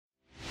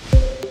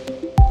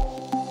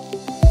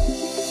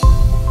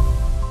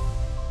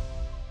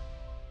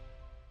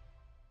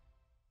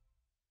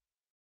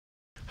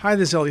Hi,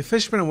 this is Elliot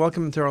Fishman, and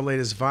welcome to our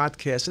latest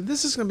vodcast. And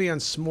this is going to be on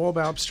small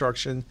bowel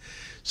obstruction,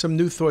 some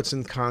new thoughts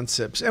and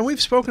concepts. And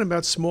we've spoken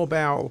about small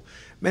bowel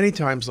many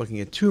times, looking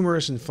at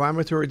tumors,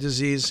 inflammatory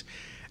disease.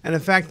 And in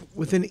fact,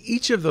 within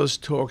each of those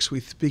talks, we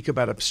speak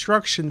about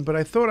obstruction, but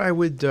I thought I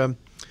would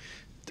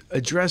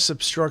address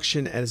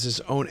obstruction as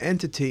its own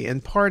entity, in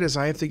part as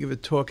I have to give a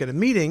talk at a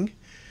meeting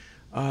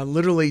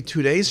literally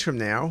 2 days from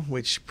now,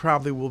 which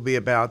probably will be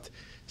about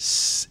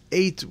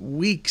 8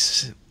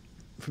 weeks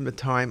from the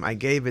time I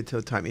gave it to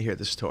the time you hear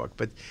this talk.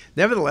 But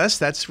nevertheless,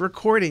 that's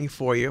recording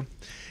for you.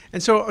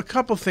 And so a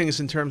couple things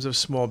in terms of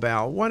small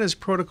bowel. One is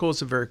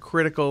protocols are very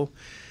critical.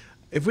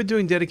 If we're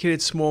doing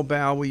dedicated small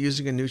bowel, we're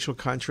using a neutral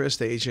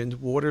contrast agent.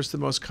 Water is the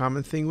most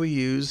common thing we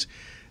use.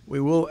 We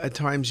will at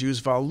times use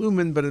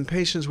Volumen, but in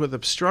patients with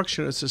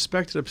obstruction or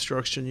suspected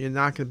obstruction, you're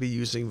not going to be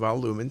using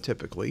Volumen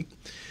typically.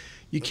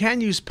 You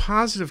can use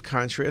positive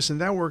contrast,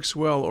 and that works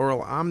well.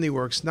 Oral Omni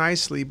works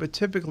nicely, but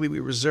typically we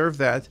reserve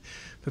that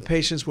for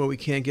patients where we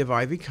can't give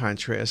IV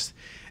contrast.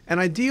 And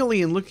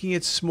ideally, in looking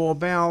at small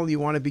bowel, you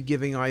want to be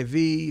giving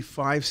IV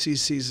 5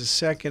 cc's a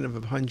second of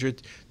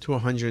 100 to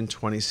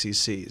 120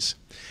 cc's.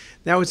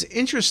 Now, it's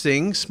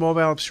interesting. Small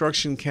bowel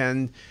obstruction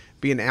can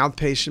be an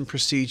outpatient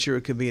procedure.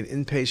 It could be an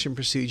inpatient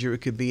procedure. It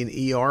could be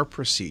an ER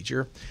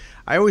procedure.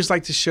 I always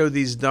like to show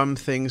these dumb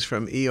things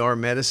from ER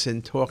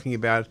medicine talking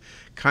about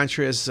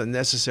contrast is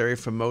unnecessary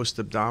for most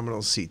abdominal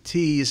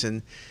CTs.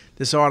 And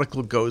this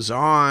article goes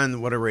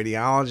on. What do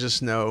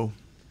radiologists know?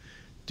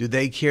 Do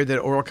they care that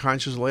oral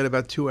contrast will add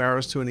about 2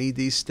 hours to an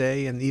ED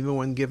stay? And even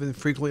when given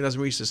frequently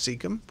doesn't reach the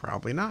cecum?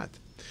 Probably not.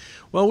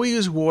 Well, we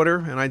use water,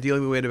 and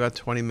ideally we wait about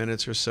 20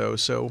 minutes or so.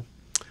 So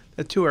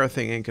that 2-hour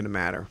thing ain't going to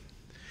matter.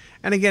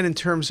 And again, in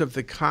terms of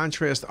the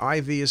contrast,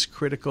 IV is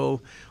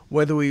critical.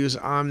 Whether we use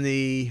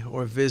Omni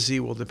or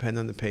Visi will depend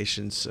on the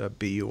patient's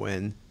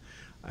BUN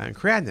and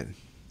creatinine.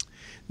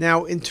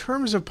 Now, in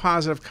terms of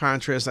positive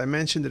contrast, I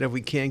mentioned that if we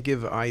can't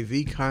give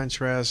IV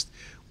contrast,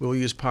 we'll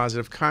use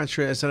positive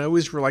contrast. And I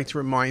always like to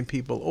remind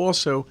people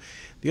also,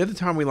 the other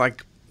time we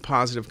like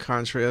positive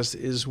contrast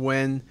is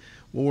when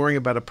we're worrying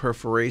about a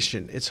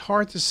perforation. It's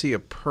hard to see a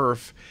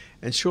perf,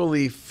 and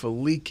surely for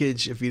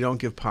leakage if you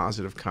don't give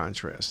positive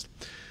contrast.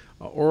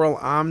 Oral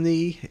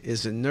Omni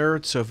is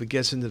inert, so if it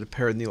gets into the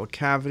peritoneal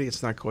cavity,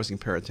 it's not causing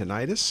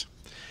peritonitis.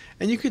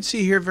 And you can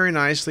see here very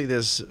nicely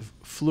there's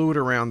fluid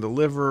around the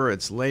liver,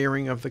 it's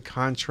layering of the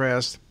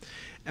contrast.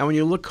 And when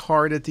you look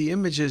hard at the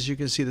images, you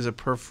can see there's a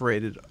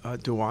perforated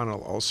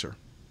duodenal ulcer.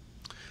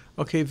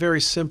 Okay, very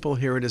simple.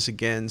 Here it is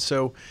again.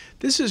 So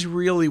this is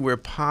really where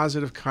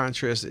positive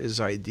contrast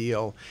is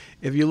ideal.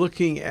 If you're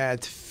looking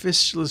at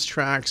fistulous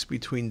tracts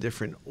between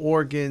different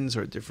organs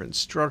or different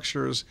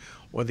structures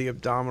or the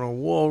abdominal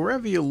wall,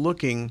 wherever you're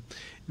looking,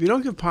 if you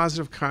don't give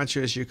positive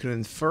contrast, you can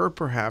infer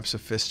perhaps a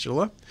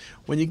fistula.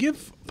 When you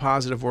give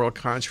positive oral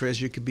contrast,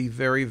 you can be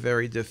very,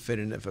 very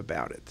definitive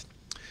about it.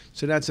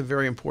 So that's a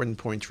very important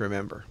point to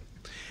remember.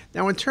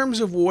 Now, in terms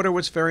of water,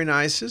 what's very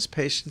nice is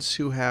patients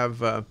who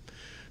have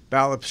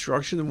bowel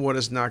obstruction, the water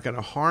is not going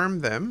to harm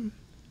them,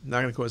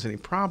 not going to cause any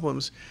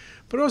problems.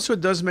 But also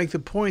it does make the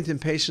point in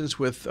patients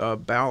with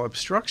bowel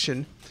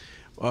obstruction,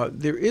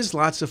 there is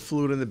lots of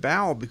fluid in the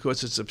bowel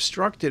because it's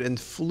obstructed,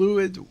 and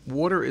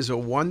water is a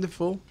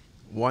wonderful,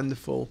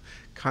 wonderful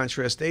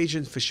contrast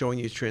agent for showing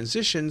you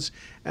transitions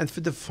and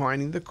for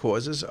defining the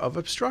causes of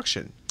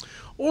obstruction.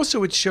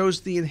 Also, it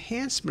shows the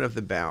enhancement of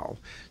the bowel.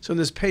 So in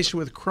this patient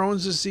with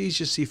Crohn's disease,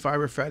 you see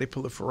fibrofatty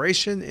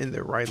proliferation in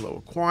the right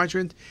lower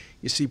quadrant.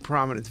 You see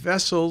prominent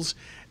vessels,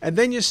 and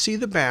then you see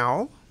the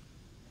bowel.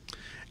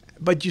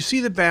 But you see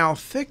the bowel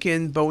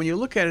thicken, but when you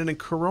look at it in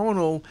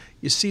coronal,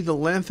 you see the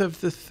length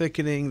of the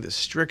thickening, the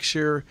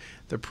stricture,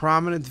 the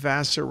prominent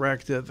vasa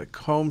recta, the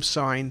comb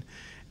sign.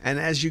 And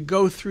as you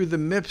go through the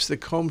MIPS, the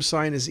comb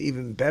sign is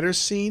even better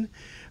seen.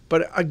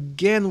 But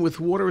again,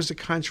 with water as a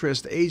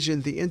contrast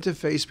agent, the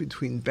interface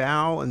between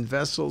bowel and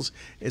vessels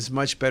is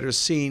much better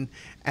seen,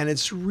 and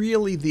it's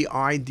really the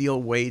ideal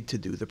way to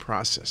do the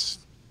process.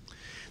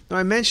 Now,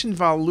 I mentioned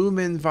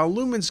Volumen.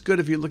 Volumen's good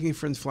if you're looking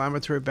for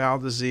inflammatory bowel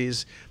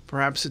disease,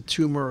 perhaps a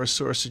tumor or a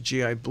source of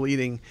GI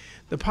bleeding.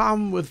 The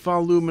problem with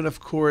Volumen, of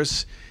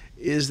course,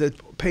 is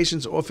that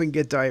patients often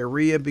get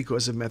diarrhea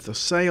because of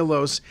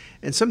methylcellulose,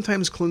 and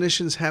sometimes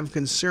clinicians have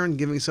concern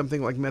giving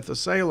something like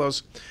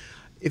methylcellulose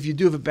if you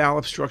do have a bowel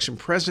obstruction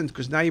present,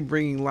 because now you're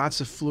bringing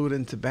lots of fluid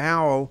into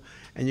bowel,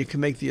 and you can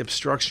make the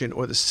obstruction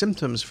or the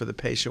symptoms for the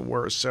patient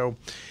worse. So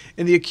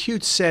in the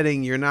acute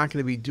setting, you're not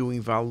going to be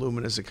doing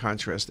Volumen as a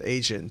contrast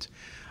agent.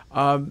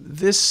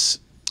 This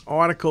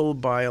article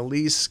by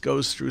Elise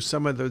goes through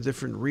some of the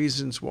different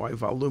reasons why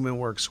Volumen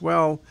works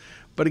well.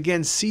 But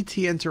again,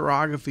 CT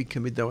enterography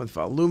can be done with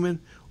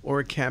Volumen, or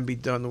it can be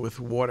done with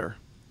water.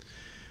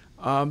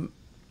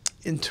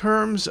 In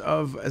terms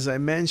of, as I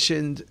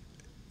mentioned,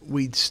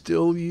 we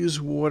still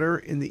use water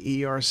in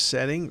the ER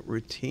setting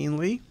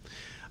routinely.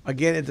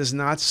 Again, it does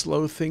not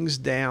slow things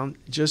down.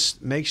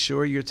 Just make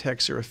sure your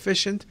techs are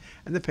efficient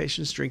and the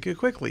patients drink it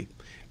quickly.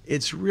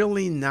 It's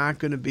really not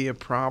going to be a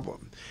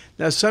problem.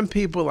 Now, some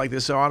people, like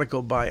this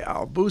article by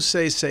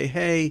Albuse, say,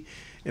 hey,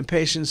 In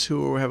patients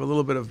who have a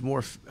little bit of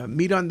more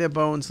meat on their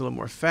bones, a little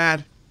more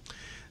fat,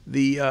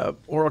 the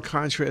oral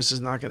contrast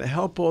is not going to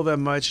help all that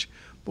much.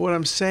 But what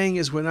I'm saying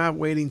is we're not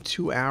waiting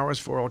 2 hours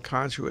for oral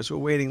contrast. We're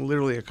waiting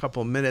literally a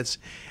couple minutes.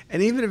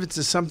 And even if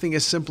it's something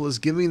as simple as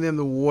giving them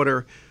the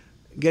water,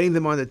 getting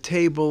them on the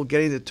table,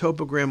 getting the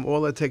topogram,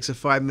 all that takes a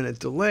 5-minute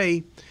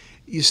delay,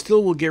 you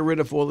still will get rid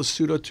of all the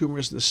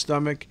pseudotumors in the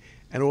stomach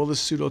and all the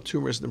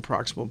pseudotumors in the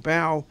proximal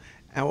bowel,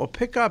 and will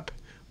pick up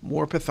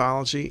more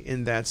pathology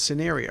in that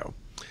scenario.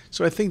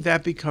 So I think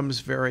that becomes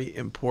very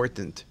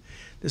important.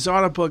 This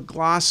article,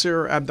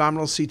 Glosser,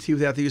 abdominal CT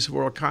without the use of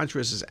oral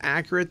contrast is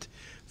accurate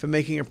for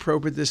making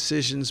appropriate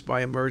decisions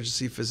by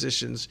emergency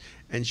physicians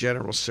and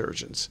general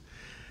surgeons.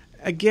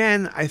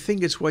 Again, I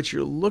think it's what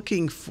you're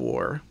looking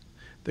for,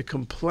 the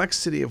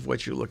complexity of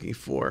what you're looking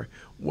for,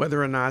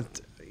 whether or not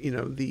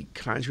the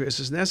contrast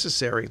is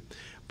necessary.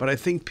 But I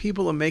think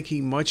people are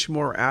making much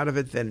more out of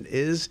it than it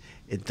is.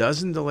 It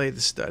doesn't delay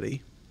the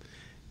study.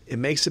 It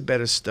makes a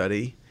better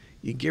study.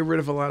 You get rid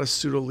of a lot of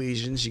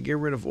pseudolesions. You get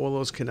rid of all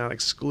those canonic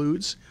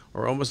excludes,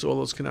 or almost all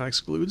those canonic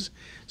excludes.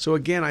 So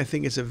again, I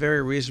think it's a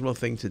very reasonable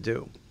thing to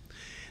do.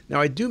 Now,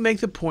 I do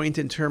make the point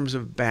in terms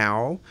of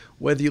bowel,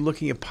 whether you're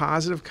looking at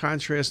positive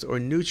contrast or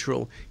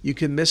neutral, you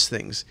can miss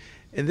things.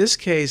 In this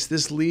case,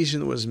 this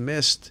lesion was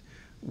missed,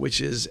 which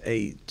is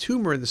a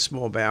tumor in the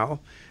small bowel.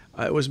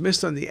 It was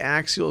missed on the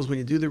axials. When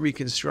you do the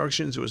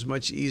reconstructions, it was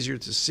much easier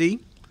to see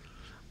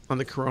on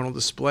the coronal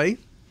display.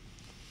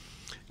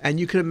 And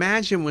you can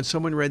imagine when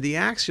someone read the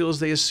axials,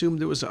 they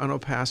assumed it was an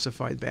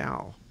unopacified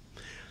bowel.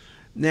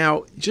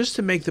 Now, just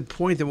to make the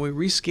point that when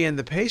we rescan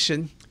the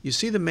patient, you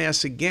see the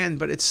mass again,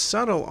 but it's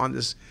subtle on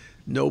this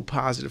no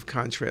positive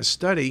contrast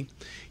study.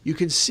 You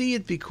can see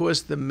it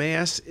because the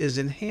mass is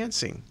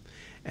enhancing.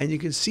 And you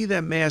can see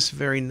that mass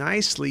very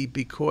nicely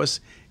because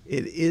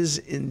it is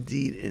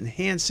indeed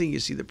enhancing. You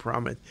see the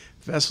prominent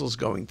vessels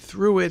going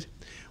through it.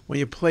 When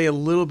you play a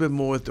little bit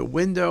more with the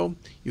window,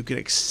 you can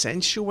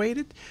accentuate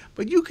it,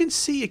 but you can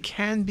see it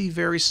can be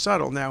very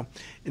subtle. Now,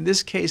 in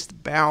this case, the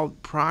bowel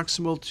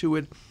proximal to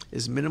it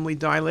is minimally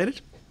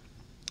dilated.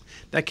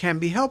 That can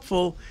be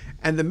helpful,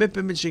 and the MIP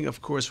imaging,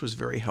 of course, was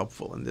very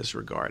helpful in this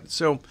regard.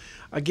 So,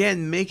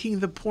 again, making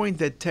the point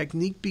that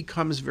technique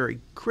becomes very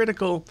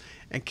critical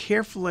and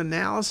careful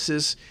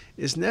analysis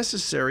is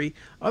necessary.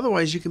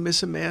 Otherwise, you can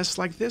miss a mass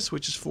like this,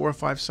 which is 4 or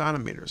 5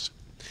 centimeters.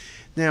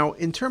 Now,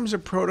 in terms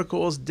of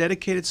protocols,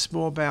 dedicated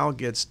small bowel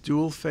gets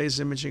dual phase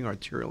imaging,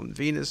 arterial and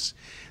venous.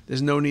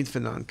 There's no need for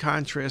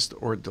non-contrast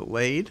or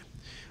delayed.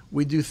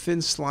 We do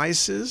thin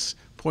slices,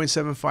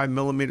 0.75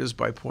 millimeters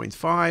by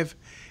 0.5.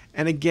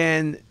 And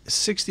again,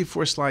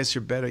 64 slices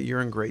or better,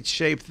 you're in great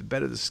shape. The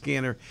better the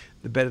scanner,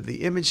 the better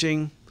the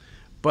imaging.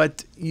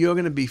 But you're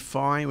going to be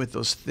fine with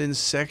those thin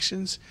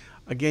sections.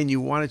 Again, you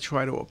want to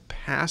try to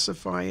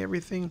opacify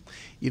everything.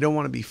 You don't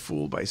want to be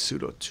fooled by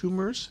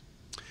pseudotumors.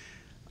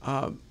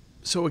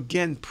 So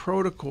again,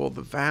 protocol,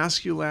 the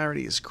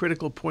vascularity is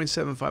critical,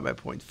 0.75 by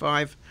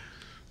 0.5.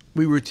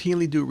 We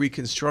routinely do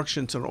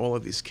reconstructions on all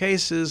of these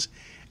cases.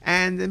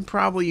 And then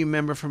probably you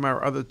remember from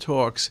our other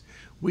talks,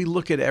 we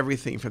look at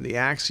everything from the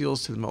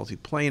axials to the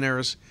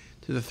multiplanars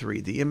to the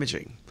 3D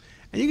imaging.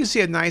 And you can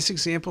see a nice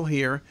example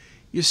here.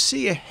 You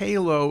see a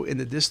halo in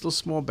the distal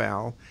small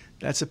bowel.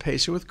 That's a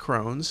patient with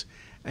Crohn's.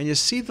 And you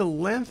see the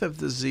length of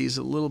disease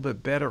a little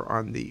bit better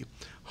on the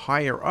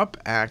higher up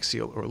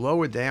axial or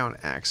lower down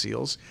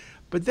axials.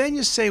 But then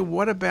you say,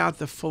 what about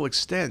the full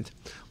extent?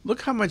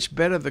 Look how much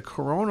better the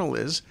coronal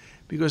is,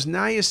 because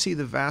now you see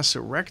the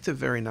vasa recta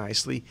very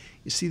nicely.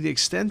 You see the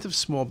extent of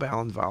small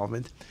bowel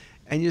involvement,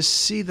 and you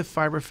see the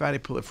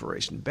fibrofatty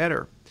proliferation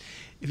better.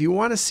 If you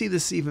want to see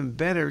this even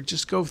better,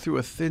 just go through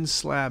a thin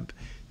slab,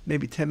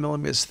 maybe 10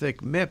 millimeters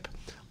thick MIP.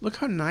 Look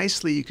how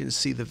nicely you can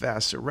see the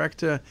vasa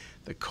recta,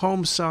 the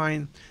comb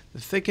sign,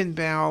 the thickened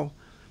bowel,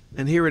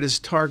 and here it is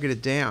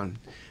targeted down.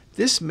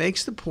 This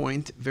makes the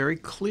point very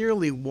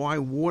clearly why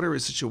water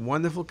is such a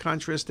wonderful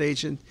contrast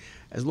agent,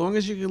 as long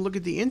as you can look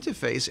at the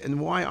interface,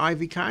 and why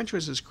IV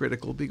contrast is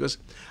critical, because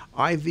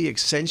IV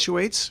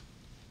accentuates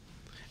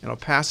and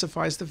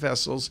opacifies the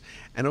vessels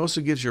and also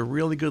gives you a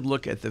really good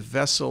look at the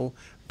vessel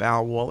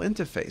bowel wall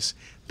interface.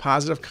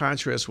 Positive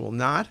contrast will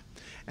not,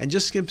 and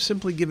just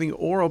simply giving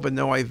oral but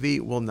no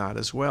IV will not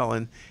as well.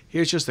 And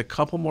here's just a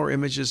couple more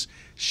images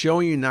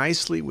showing you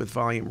nicely with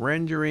volume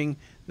rendering,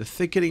 the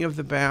thickening of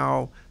the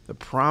bowel, the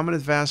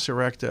prominent vasa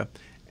recta,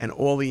 and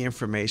all the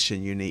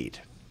information you need.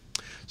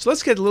 So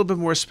let's get a little bit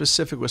more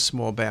specific with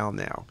small bowel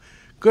now.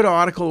 Good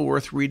article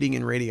worth reading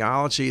in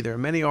radiology. There are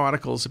many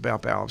articles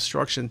about bowel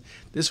obstruction.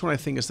 This one I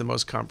think is the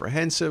most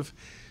comprehensive.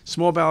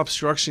 Small bowel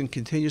obstruction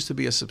continues to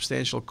be a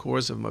substantial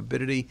cause of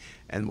morbidity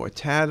and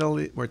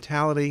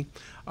mortality.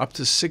 Up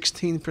to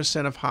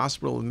 16% of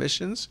hospital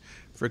admissions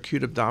for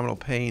acute abdominal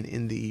pain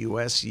in the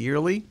U.S.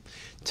 yearly.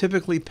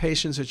 Typically,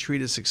 patients are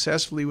treated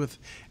successfully with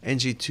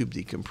NG tube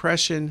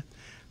decompression.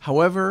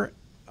 However,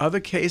 other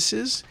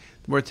cases,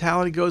 the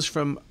mortality goes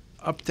from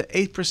up to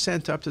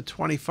 8% to up to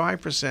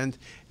 25%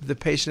 if the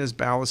patient has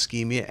bowel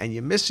ischemia and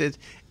you miss it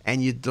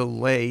and you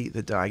delay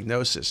the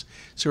diagnosis.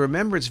 So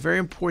remember, it's very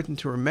important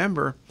to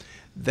remember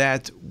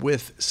that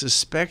with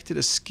suspected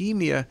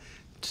ischemia,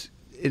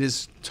 it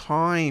is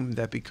time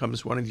that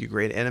becomes one of your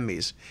great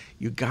enemies.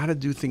 You got to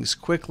do things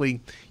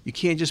quickly. You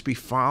can't just be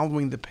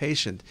following the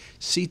patient.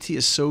 CT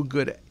is so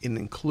good in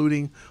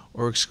including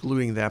or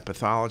excluding that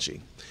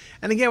pathology.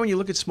 And again, when you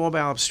look at small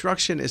bowel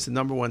obstruction, it's the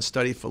 #1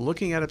 study for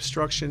looking at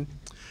obstruction.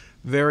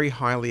 Very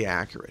highly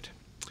accurate.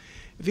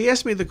 If you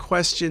ask me the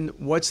question,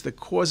 what's the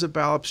cause of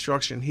bowel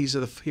obstruction?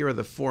 Here are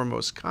the 4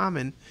 most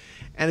common.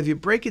 And if you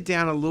break it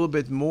down a little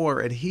bit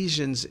more,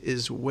 adhesions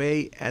is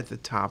way at the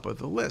top of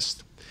the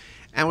list.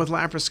 And with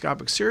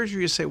laparoscopic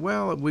surgery, you say,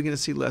 well, we're going to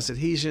see less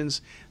adhesions.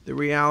 The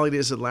reality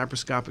is that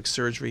laparoscopic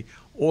surgery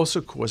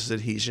also causes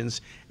adhesions,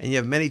 and you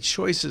have many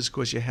choices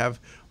because you have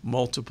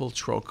multiple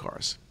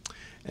trocars.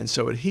 And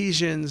so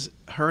adhesions,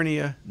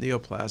 hernia,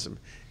 neoplasm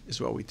is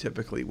what we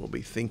typically will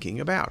be thinking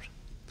about.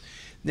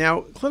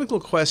 Now, clinical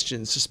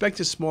questions,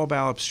 suspected small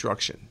bowel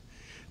obstruction.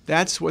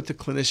 That's what the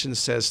clinician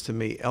says to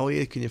me.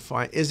 Elliot, can you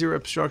find, is there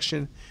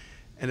obstruction?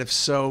 And if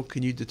so,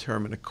 can you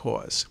determine a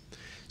cause?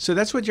 So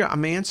that's what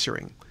I'm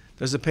answering.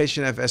 Does the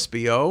patient have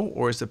SBO,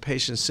 or is the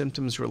patient's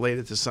symptoms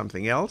related to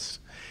something else?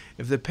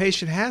 If the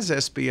patient has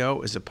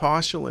SBO, is it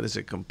partial and is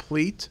it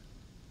complete?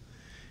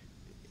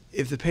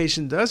 If the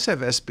patient does have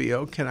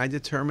SBO, can I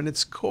determine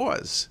its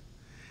cause?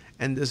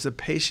 And does the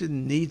patient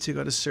need to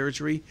go to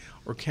surgery,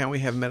 or can we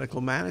have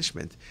medical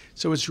management?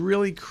 So it's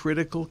really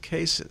critical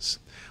cases.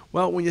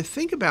 Well, when you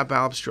think about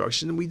bowel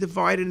obstruction, we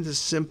divide it into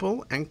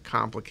simple and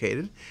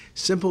complicated.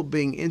 Simple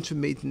being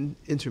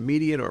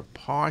intermediate or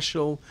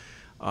partial.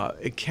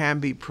 It can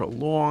be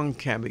prolonged,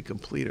 can be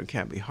complete, or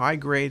can be high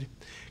grade.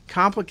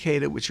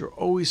 Complicated, which are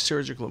always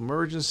surgical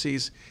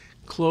emergencies,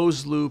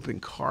 closed loop,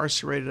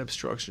 incarcerated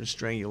obstruction,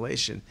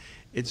 strangulation.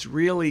 It's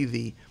really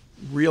the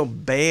real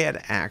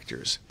bad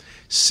actors.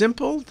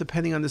 Simple,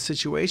 depending on the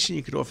situation,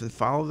 you could often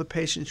follow the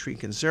patient, treat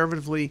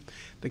conservatively.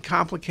 The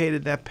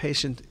complicated, that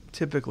patient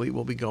typically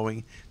will be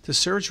going to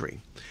surgery.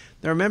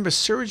 Now remember,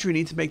 surgery,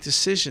 needs to make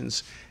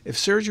decisions. If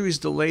surgery is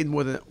delayed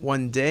more than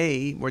 1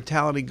 day,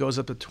 mortality goes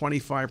up to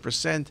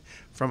 25%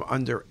 from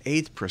under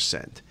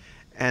 8%.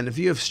 And if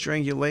you have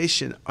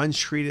strangulation,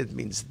 untreated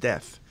means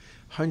death,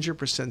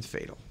 100%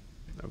 fatal.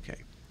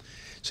 Okay.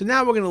 So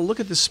now we're going to look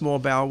at the small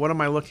bowel. What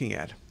am I looking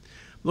at?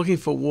 Looking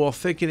for wall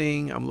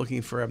thickening. I'm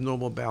looking for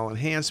abnormal bowel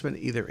enhancement,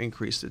 either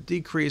increased or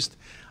decreased.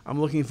 I'm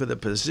looking for the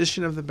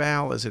position of the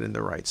bowel. Is it in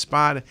the right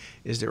spot?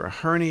 Is there a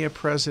hernia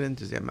present?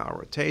 Is there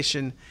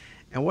malrotation?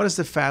 And what does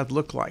the fat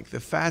look like? The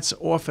fat's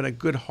often a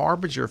good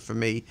harbinger for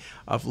me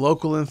of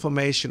local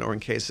inflammation, or in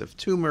case of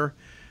tumor,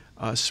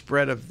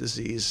 spread of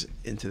disease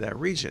into that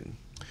region.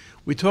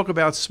 We talk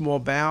about small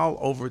bowel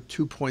over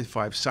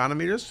 2.5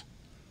 centimeters.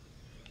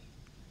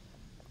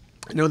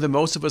 I know that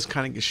most of us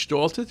kind of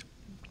gestalted,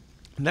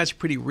 and that's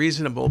pretty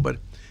reasonable, but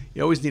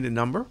you always need a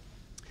number.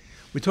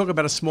 We talk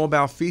about a small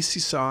bowel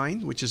feces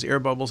sign, which is air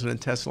bubbles and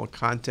intestinal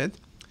content,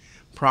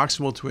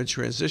 proximal to a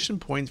transition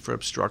point for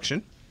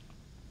obstruction.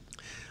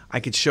 I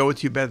could show it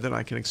to you better than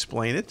I can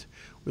explain it.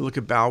 We look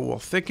at bowel wall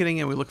thickening,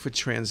 and we look for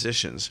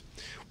transitions.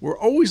 We're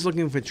always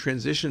looking for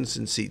transitions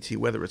in CT,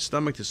 whether it's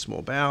stomach to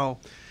small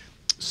bowel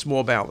to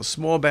small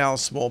bowel,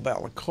 small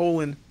bowel to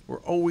colon.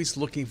 We're always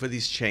looking for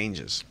these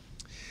changes.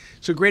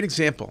 So a great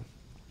example,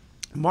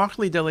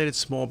 markedly dilated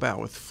small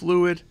bowel with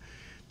fluid.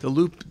 The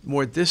loop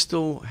more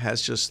distal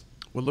has just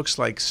what looks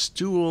like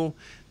stool.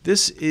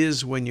 This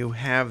is when you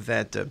have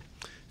that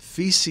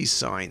feces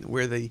sign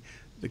where the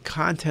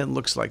content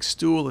looks like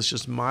stool. It's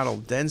just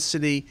mottled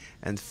density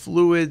and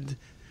fluid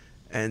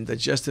and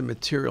digestive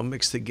material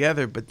mixed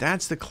together, but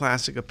that's the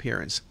classic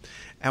appearance.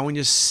 And when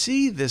you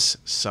see this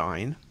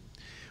sign,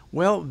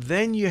 well,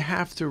 then you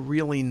have to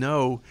really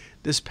know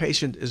this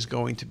patient is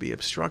going to be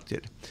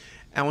obstructed.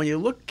 And when you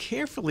look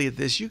carefully at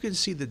this, you can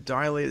see the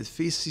dilated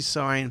feces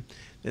sign,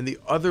 then the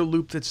other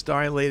loop that's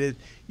dilated.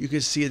 You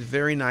can see it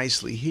very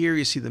nicely here.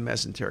 You see the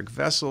mesenteric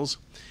vessels.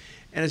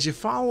 And as you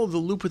follow the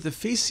loop with the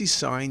feces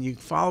sign, you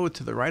follow it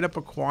to the right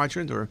upper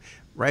quadrant or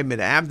right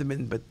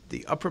mid-abdomen, but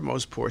the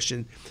uppermost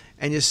portion,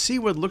 and you see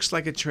what looks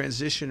like a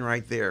transition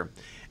right there.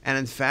 And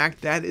in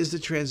fact, that is the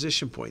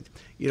transition point.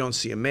 You don't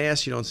see a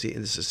mass, you don't see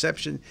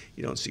intussusception,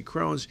 you don't see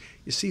Crohn's,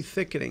 you see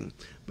thickening.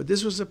 But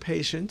this was a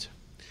patient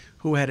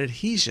who had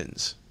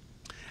adhesions.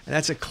 And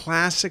that's a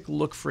classic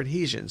look for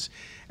adhesions.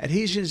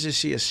 Adhesions, you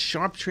see a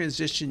sharp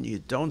transition, you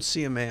don't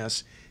see a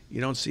mass,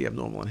 you don't see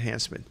abnormal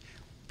enhancement.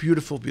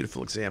 Beautiful,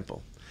 beautiful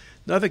example.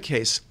 Another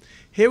case,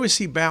 here we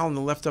see bowel in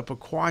the left upper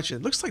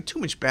quadrant. It looks like too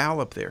much bowel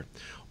up there.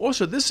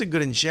 Also, this is a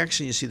good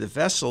injection. You see the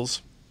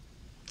vessels.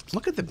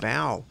 Look at the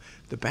bowel.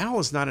 The bowel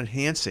is not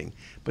enhancing,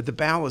 but the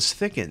bowel is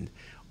thickened.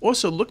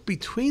 Also, look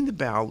between the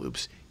bowel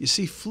loops. You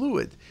see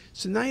fluid.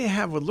 So now you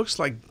have what looks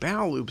like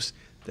bowel loops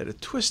that are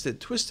twisted.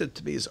 Twisted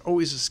to me is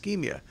always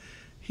ischemia.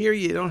 Here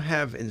you don't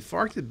have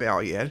infarcted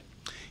bowel yet.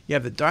 You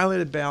have the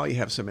dilated bowel. You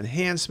have some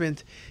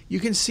enhancement. You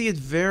can see it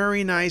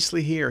very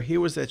nicely here. Here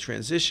was that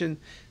transition,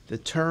 the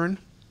turn.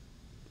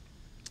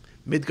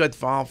 midgut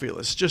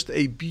volvulus. Just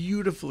a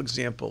beautiful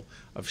example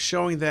of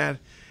showing that.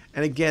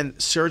 And again,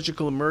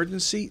 surgical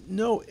emergency,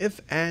 no ifs,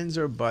 ands,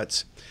 or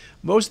buts.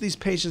 Most of these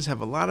patients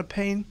have a lot of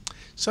pain.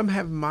 Some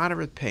have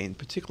moderate pain,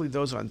 particularly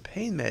those on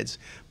pain meds.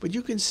 But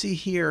you can see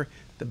here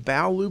the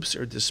bowel loops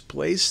are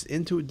displaced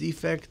into a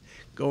defect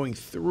going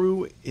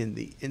through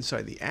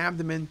inside the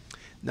abdomen.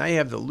 Now you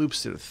have the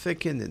loops that are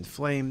thickened,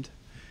 inflamed,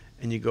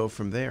 and you go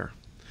from there.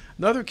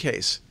 Another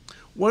case.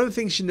 One of the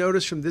things you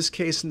notice from this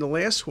case and the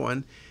last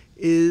one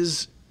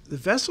is the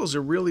vessels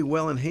are really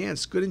well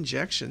enhanced, good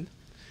injection.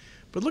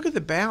 But look at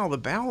the bowel. The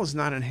bowel is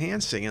not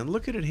enhancing. And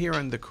look at it here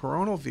on the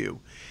coronal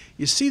view.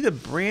 You see the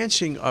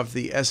branching of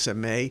the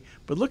SMA,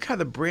 but look how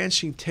the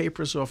branching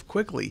tapers off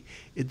quickly.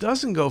 It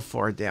doesn't go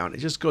far down. It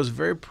just goes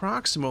very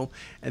proximal.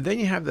 And then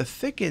you have the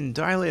thickened,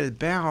 dilated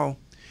bowel.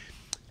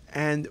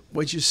 And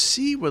what you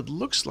see, what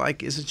looks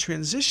like, is a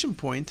transition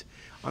point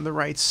on the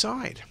right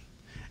side.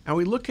 And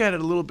we look at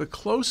it a little bit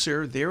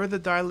closer. There are the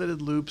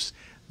dilated loops.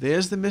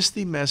 There's the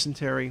misty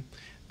mesentery.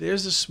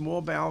 There's the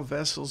small bowel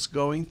vessels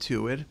going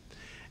to it.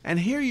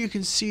 And here you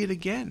can see it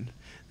again.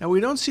 Now we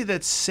don't see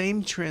that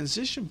same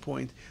transition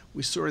point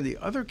we saw in the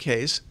other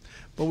case,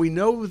 but we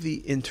know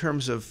in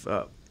terms of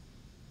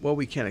what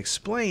we can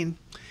explain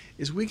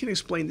is we can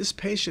explain this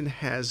patient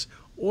has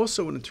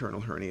also an internal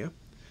hernia.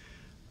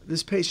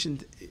 This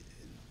patient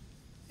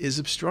is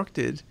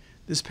obstructed.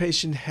 This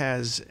patient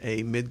has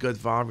a midgut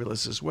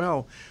volvulus as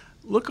well.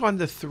 Look on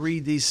the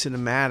 3D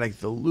cinematic,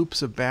 the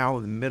loops of bowel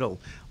in the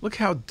middle. Look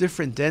how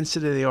different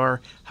density they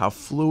are, how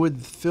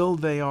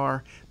fluid-filled they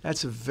are.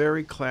 That's a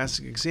very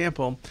classic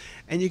example.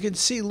 And you can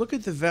see, look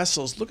at the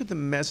vessels. Look at the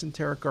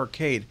mesenteric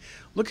arcade.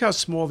 Look how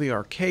small the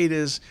arcade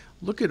is.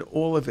 Look at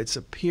all of its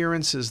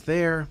appearances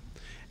there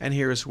and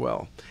here as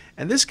well.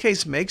 And this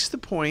case makes the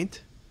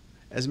point,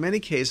 as many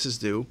cases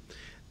do,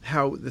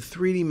 how the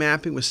 3D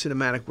mapping with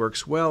cinematic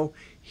works well.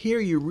 Here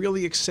you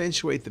really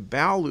accentuate the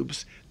bowel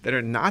loops that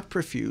are not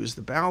perfused,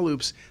 the bowel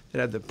loops that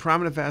have the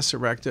prominent vasa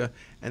recta,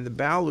 and the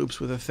bowel loops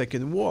with a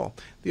thickened wall.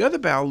 The other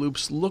bowel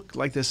loops look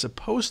like they're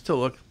supposed to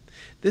look.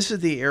 This is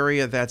the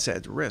area that's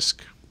at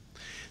risk.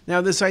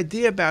 Now, this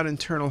idea about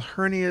internal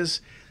hernias,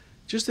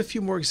 just a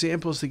few more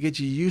examples to get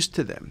you used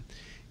to them.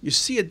 You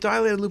see a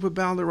dilated loop of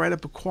bowel in the right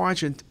upper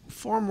quadrant,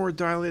 far more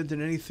dilated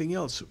than anything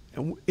else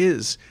and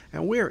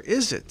where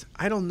is it?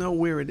 I don't know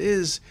where it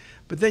is,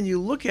 but then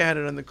you look at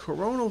it on the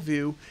coronal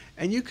view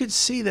and you could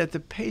see that the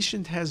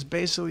patient has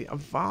basically a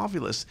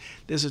volvulus.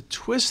 There's a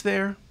twist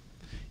there.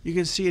 You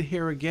can see it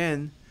here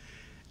again,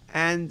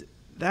 and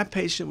that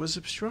patient was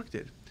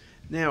obstructed.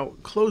 Now,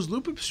 closed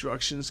loop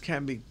obstructions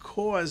can be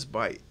caused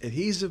by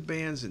adhesive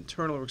bands,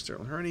 internal or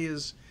external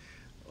hernias.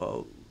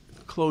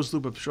 Closed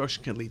loop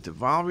obstruction can lead to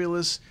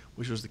volvulus,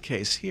 which was the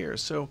case here.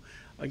 So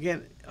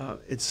again,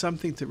 it's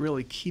something to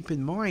really keep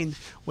in mind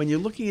when you're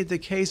looking at the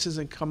cases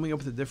and coming up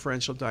with a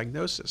differential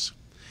diagnosis.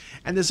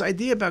 And this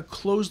idea about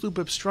closed loop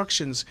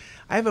obstructions,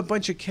 I have a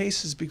bunch of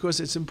cases because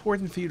it's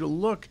important for you to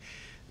look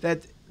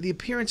that the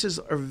appearances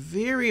are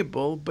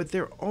variable, but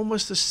they're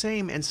almost the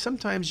same, and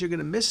sometimes you're going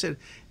to miss it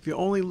if you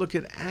only look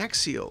at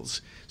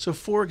axials. So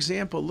for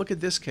example, look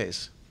at this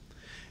case.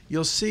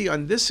 You'll see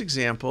on this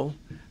example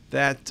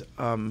that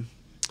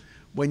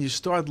when you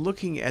start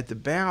looking at the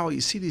bowel,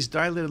 you see these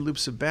dilated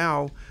loops of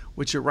bowel,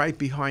 which are right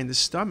behind the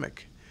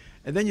stomach.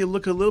 And then you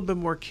look a little bit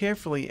more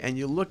carefully and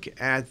you look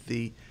at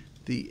the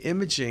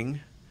imaging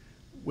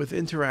with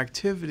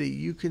interactivity,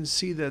 you can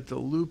see that the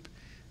loop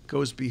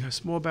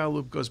small bowel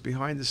loop goes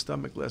behind the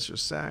stomach, lesser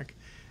sac,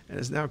 and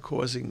is now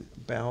causing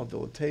bowel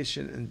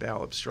dilatation and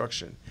bowel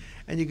obstruction.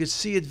 And you can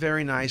see it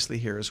very nicely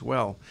here as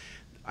well.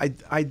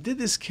 I did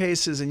these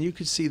cases and you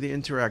could see the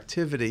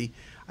interactivity.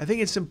 I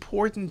think it's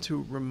important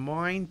to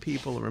remind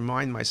people,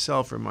 remind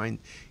myself, remind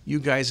you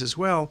guys as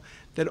well,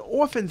 that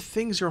often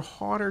things are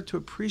harder to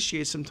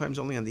appreciate sometimes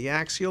only on the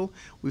axial.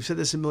 We've said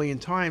this a million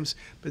times,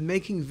 but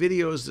making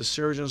videos, the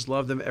surgeons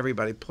love them,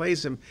 everybody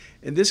plays them.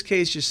 In this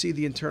case, you see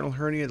the internal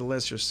hernia, the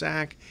lesser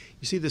sac.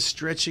 You see the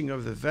stretching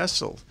of the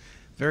vessel,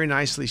 very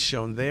nicely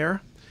shown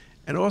there,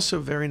 and also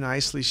very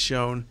nicely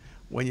shown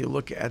when you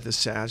look at the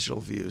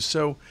sagittal view.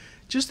 So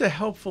just a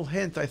helpful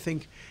hint, I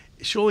think.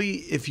 Surely,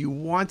 if you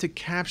want to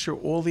capture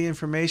all the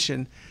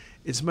information,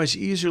 it's much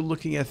easier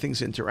looking at things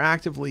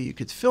interactively. You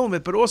could film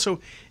it, but also,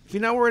 if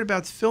you're not worried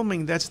about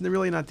filming, that's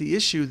really not the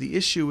issue. The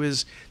issue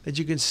is that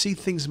you can see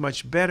things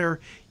much better.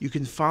 You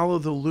can follow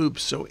the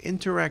loops, so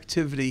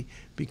interactivity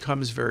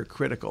becomes very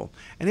critical.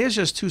 And here's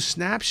just two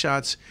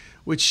snapshots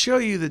which show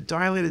you the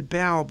dilated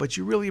bowel, but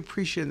you really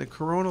appreciate in the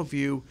coronal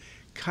view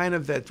kind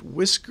of that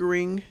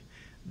whiskering,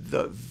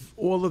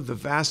 all of the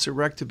vasa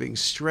recta being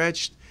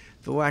stretched,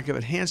 the lack of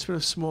enhancement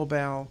of small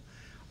bowel,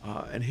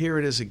 and here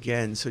it is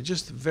again. So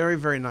just a very,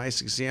 very nice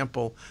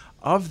example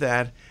of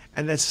that,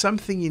 and that's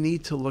something you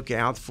need to look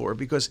out for,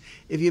 because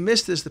if you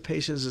miss this, the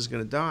patient is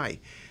going to die.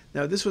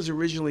 Now, this was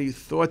originally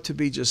thought to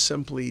be just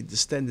simply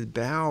distended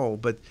bowel,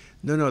 but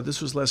no,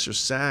 this was lesser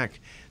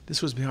sac.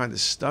 This was behind the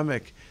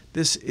stomach.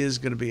 This is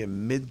going to be a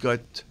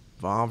midgut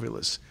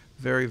volvulus.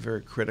 Very,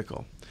 very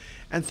critical.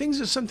 And things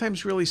are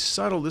sometimes really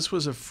subtle. This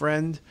was a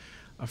friend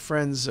a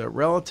friend's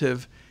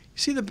relative. You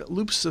see the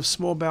loops of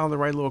small bowel in the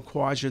right lower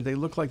quadrant. They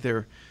look like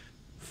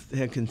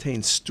they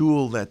contain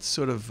stool, that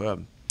sort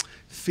of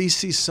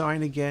feces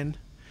sign again.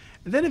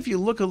 And then if you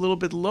look a little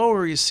bit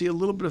lower, you see a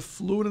little bit of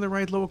fluid in the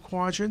right lower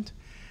quadrant,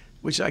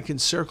 which I can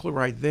circle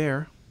right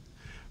there.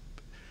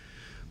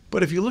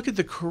 But if you look at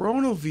the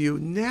coronal view,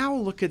 now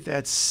look at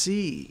that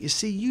C. You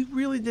see, you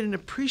really didn't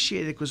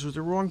appreciate it because it was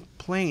the wrong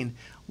plane.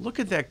 Look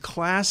at that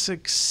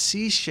classic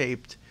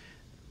C-shaped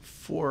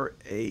for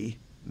a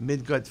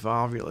midgut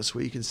volvulus,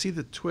 where you can see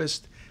the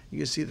twist, you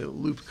can see the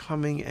loop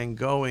coming and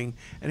going.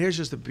 And here's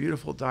just a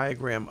beautiful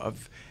diagram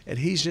of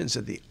adhesions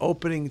at the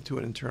opening to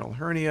an internal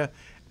hernia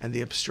and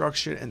the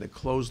obstruction and the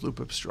closed loop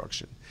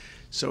obstruction.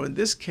 So in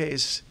this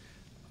case,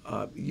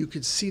 you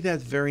could see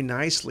that very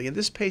nicely. And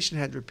this patient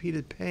had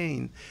repeated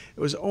pain. It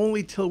was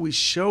only till we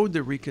showed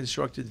the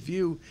reconstructed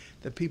view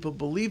that people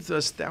believed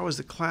us that was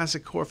the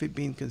classic coffee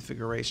bean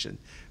configuration.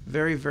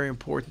 Very, very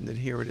important, and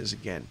here it is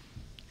again.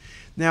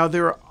 Now,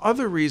 there are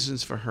other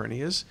reasons for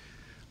hernias,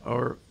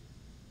 or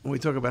when we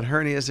talk about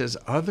hernias, there's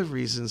other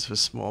reasons for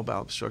small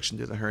bowel obstruction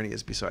due to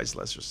hernias besides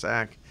lesser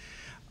sac.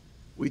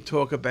 We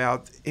talk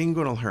about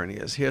inguinal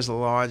hernias. Here's a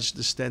large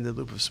distended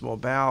loop of small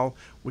bowel,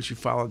 which we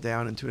follow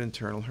down into an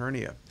internal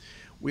hernia.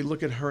 We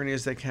look at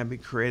hernias that can be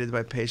created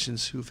by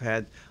patients who've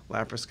had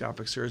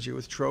laparoscopic surgery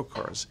with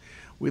trocars.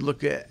 We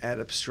look at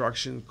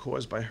obstruction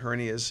caused by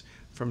hernias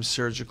from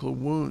surgical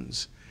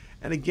wounds.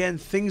 And again,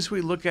 things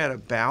we look at are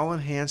bowel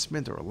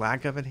enhancement or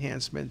lack of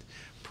enhancement,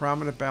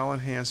 prominent bowel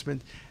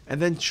enhancement,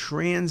 and then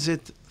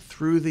transit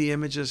through the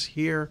images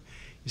here.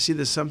 You see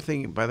there's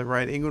something by the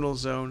right inguinal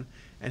zone,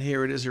 and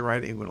here it is, your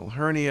right inguinal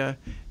hernia.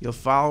 You'll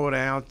follow it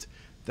out.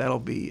 That'll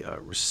be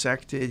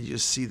resected. You'll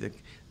see the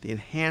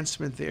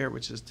enhancement there,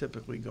 which is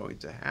typically going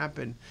to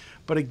happen.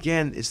 But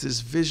again, it's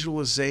this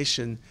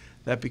visualization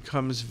that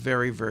becomes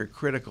very, very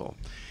critical.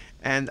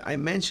 And I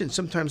mentioned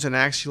sometimes in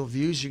axial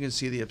views, you can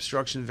see the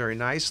obstruction very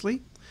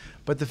nicely.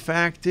 But the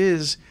fact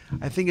is,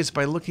 I think it's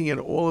by looking at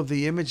all of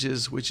the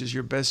images, which is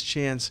your best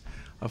chance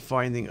of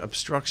finding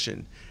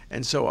obstruction.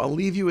 And so I'll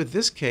leave you with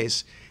this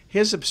case.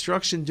 Here's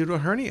obstruction due to a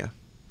hernia.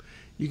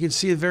 You can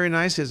see it very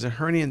nicely. There's a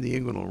hernia in the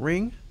inguinal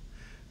ring.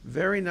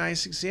 Very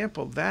nice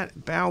example.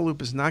 That bowel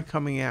loop is not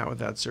coming out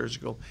without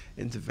surgical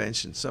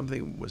intervention.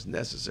 Something was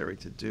necessary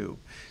to do.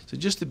 So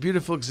just a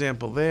beautiful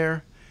example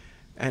there.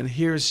 And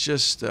here's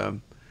just a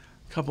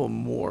couple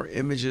more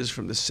images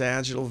from the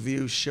sagittal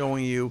view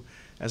showing you,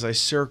 as I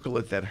circle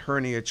it, that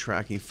hernia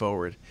tracking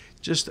forward.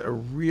 Just a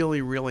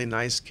really, really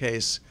nice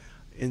case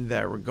in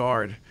that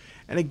regard.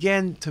 And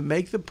again, to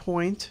make the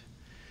point,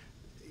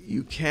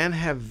 you can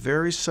have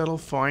very subtle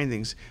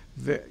findings,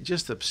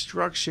 just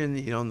obstruction,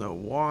 you don't know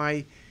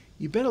why.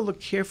 You better look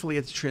carefully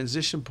at the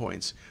transition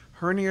points.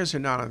 Hernias are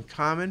not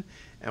uncommon,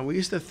 and we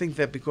used to think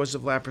that because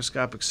of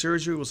laparoscopic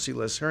surgery, we'll see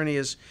less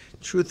hernias.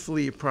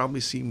 Truthfully, you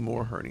probably see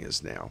more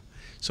hernias now.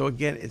 So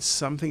again, it's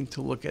something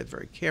to look at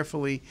very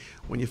carefully.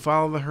 When you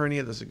follow the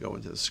hernia, does it go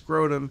into the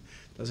scrotum?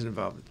 Does it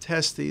involve the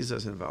testes?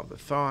 Does it involve the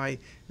thigh?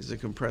 Is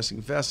it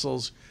compressing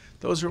vessels?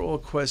 Those are all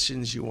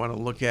questions you want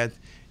to look at,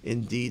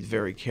 indeed,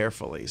 very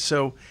carefully.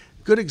 So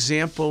good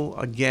example,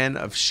 again,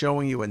 of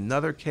showing you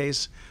another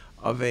case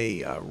of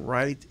a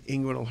right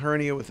inguinal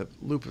hernia with a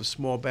loop of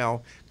small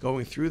bowel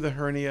going through the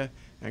hernia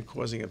and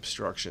causing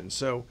obstruction.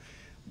 So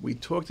we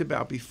talked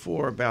about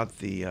before about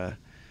the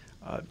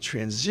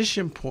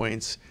transition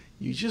points.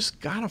 You just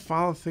got to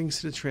follow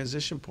things to the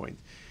transition point.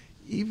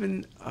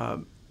 Even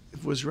if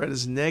it was read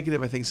as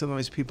negative, I think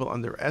sometimes people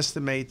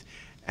underestimate,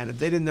 and if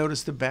they didn't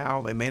notice the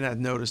bowel, they may not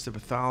notice the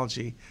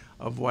pathology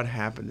of what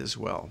happened as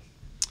well.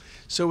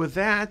 So with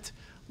that,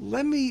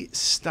 let me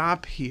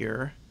stop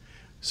here.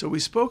 So we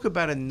spoke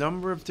about a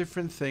number of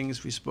different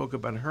things. We spoke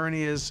about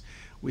hernias.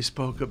 We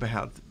spoke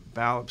about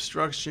bowel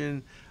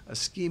obstruction,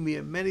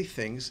 ischemia, many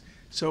things.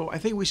 So I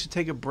think we should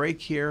take a break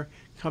here,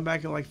 come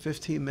back in like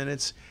 15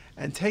 minutes,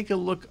 and take a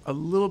look a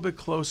little bit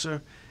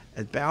closer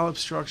at bowel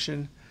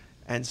obstruction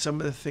and some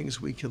of the things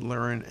we can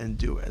learn and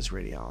do as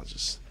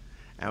radiologists.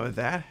 And with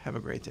that, have a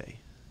great day.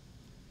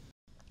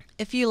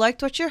 If you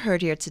liked what you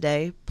heard here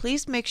today,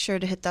 please make sure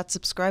to hit that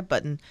subscribe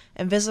button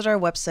and visit our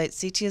website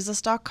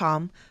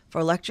CTisus.com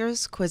for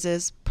lectures,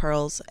 quizzes,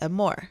 pearls, and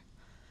more.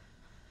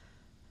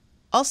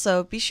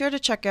 Also, be sure to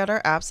check out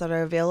our apps that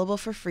are available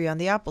for free on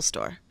the Apple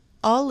Store.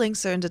 All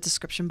links are in the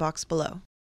description box below.